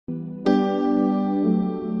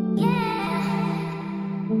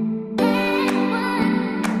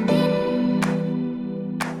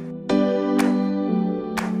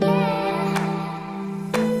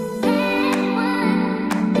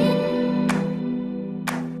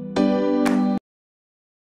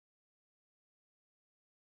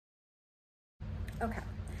Okay,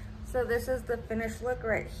 so this is the finished look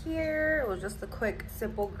right here. It was just a quick,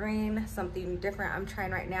 simple green, something different I'm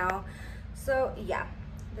trying right now. So yeah,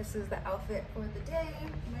 this is the outfit for the day.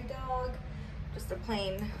 My dog, just a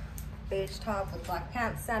plain beige top with black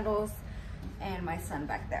pants, sandals, and my son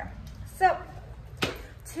back there. So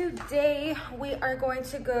today we are going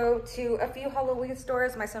to go to a few Halloween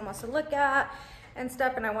stores my son wants to look at and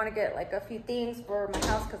stuff, and I want to get like a few things for my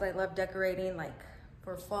house because I love decorating like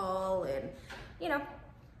for fall and you know,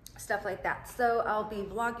 stuff like that. So I'll be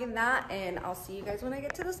vlogging that and I'll see you guys when I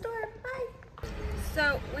get to the store. Bye.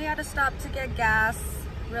 So we had to stop to get gas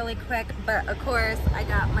really quick, but of course I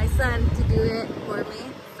got my son to do it for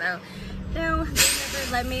me. So no, they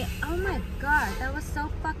never let me. Oh my god, that was so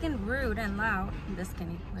fucking rude and loud. I'm just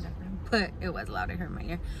kidding, whatever. But it was loud, I heard my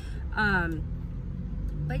ear.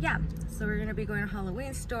 But yeah, so we're gonna be going to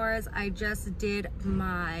Halloween stores. I just did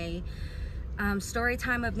my story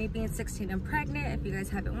time of me being 16 and pregnant. If you guys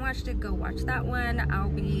haven't watched it, go watch that one. I'll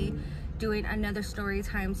be doing another story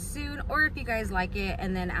time soon, or if you guys like it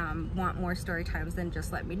and then want more story times, then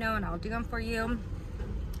just let me know and I'll do them for you.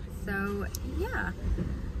 So yeah,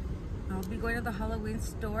 I'll be going to the Halloween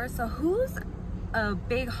store. So who's a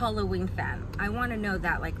big Halloween fan? I want to know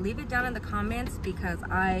that. Like, leave it down in the comments because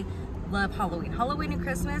I love Halloween. Halloween and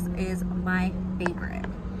Christmas is my favorite.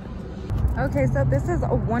 Okay, so this is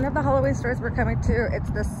one of the Halloween stores we're coming to. It's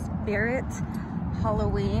the Spirit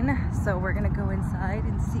Halloween. So we're gonna go inside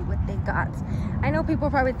and see what they got. I know people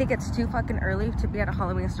probably think it's too fucking early to be at a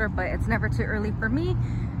Halloween store, but it's never too early for me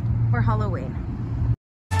for Halloween.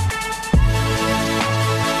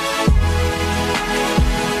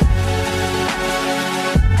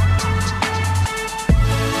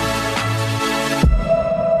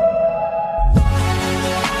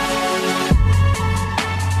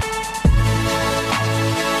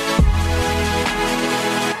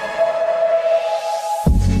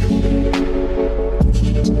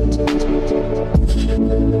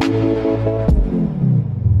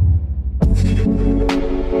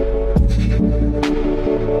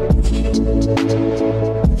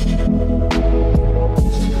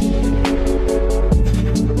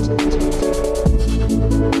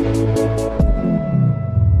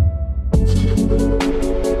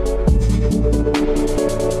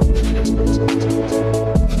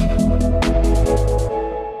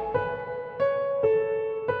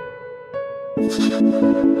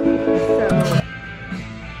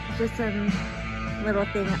 Just a little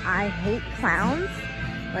thing. I hate clowns.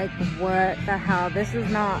 Like, what the hell? This is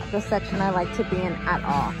not the section I like to be in at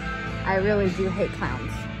all. I really do hate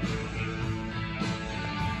clowns.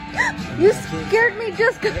 You scared me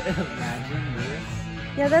just. Imagine this.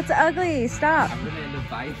 Yeah, that's ugly. Stop. I'm gonna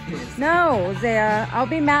invite this. No, Zaya. I'll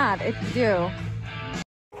be mad if you do.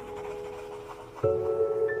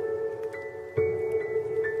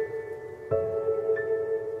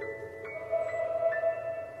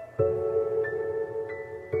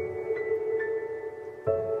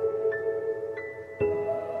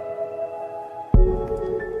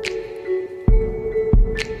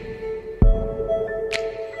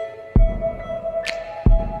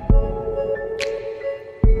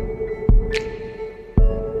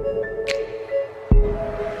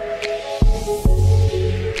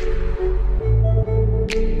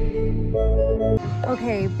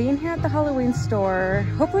 Okay, being here at the Halloween store,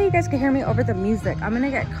 hopefully you guys can hear me over the music. I'm gonna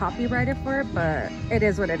get copyrighted for it, but it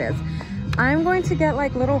is what it is. I'm going to get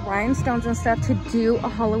like little rhinestones and stuff to do a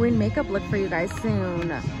Halloween makeup look for you guys soon.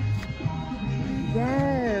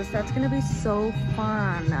 Yes, that's gonna be so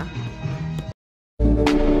fun.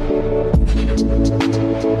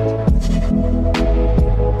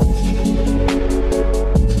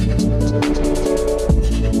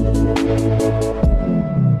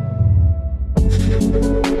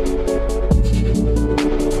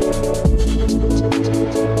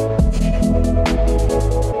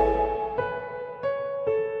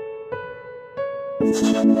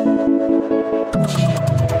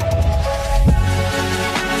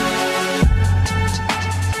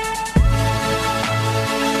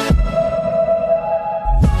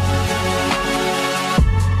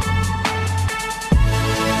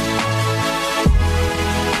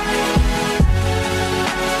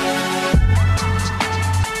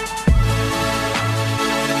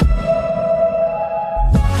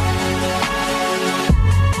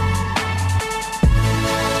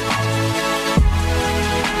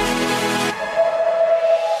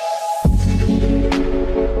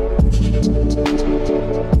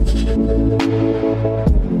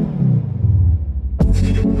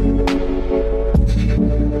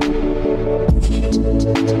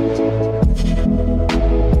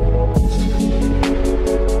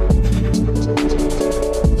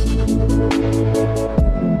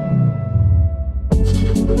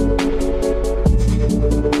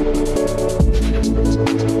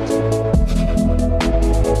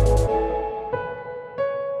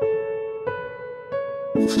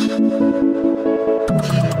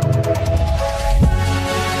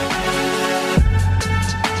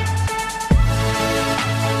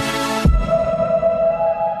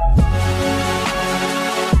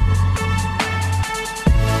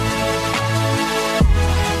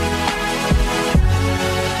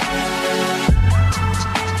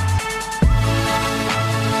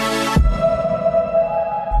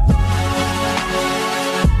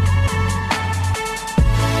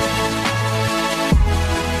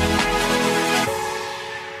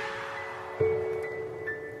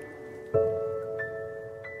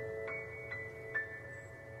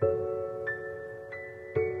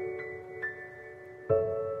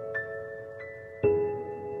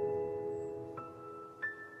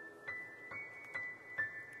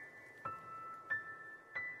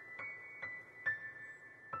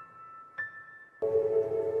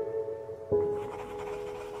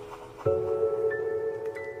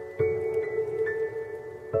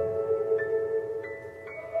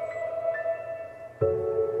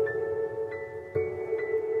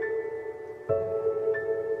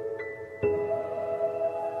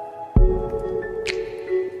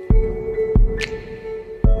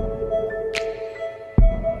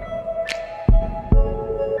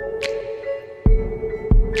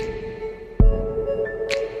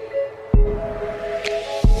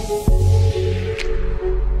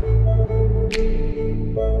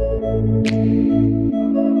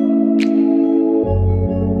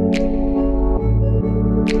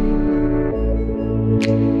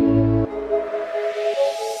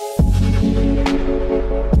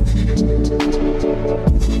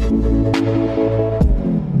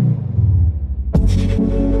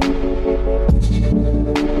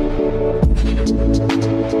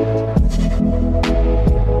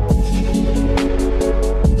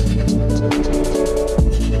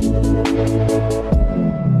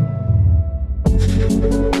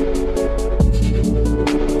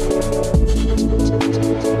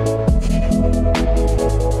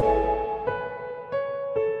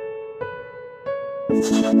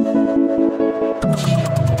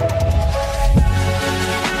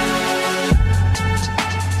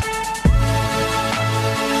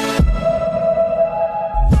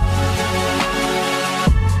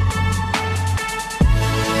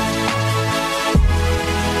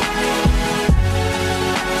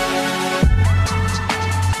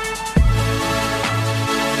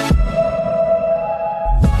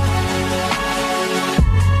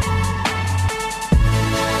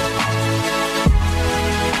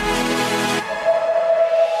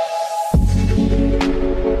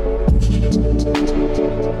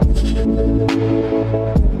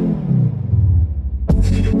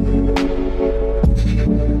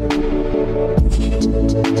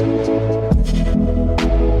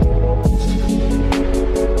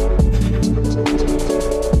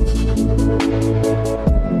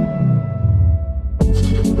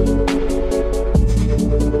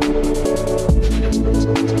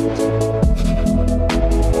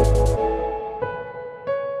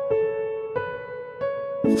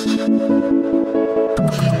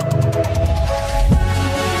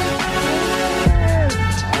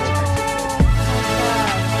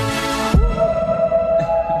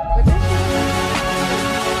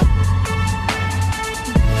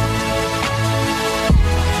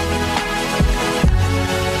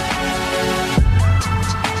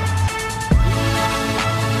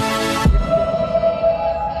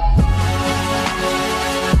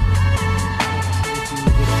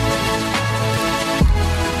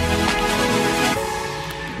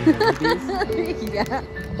 Yeah.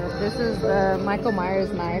 This is the Michael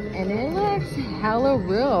Myers knife and it looks hella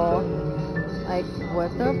real. Like,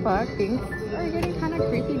 what the fuck? Things are getting kind of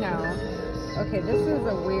creepy now. Okay, this is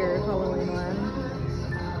a weird Halloween one.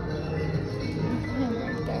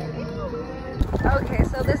 Okay,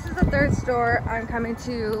 so this is the third store I'm coming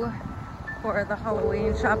to for the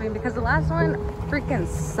Halloween shopping because the last one freaking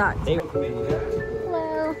sucked.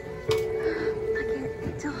 Hello.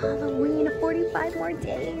 Okay, till Halloween, 45 more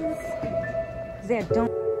days. Zan,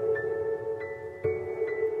 don't.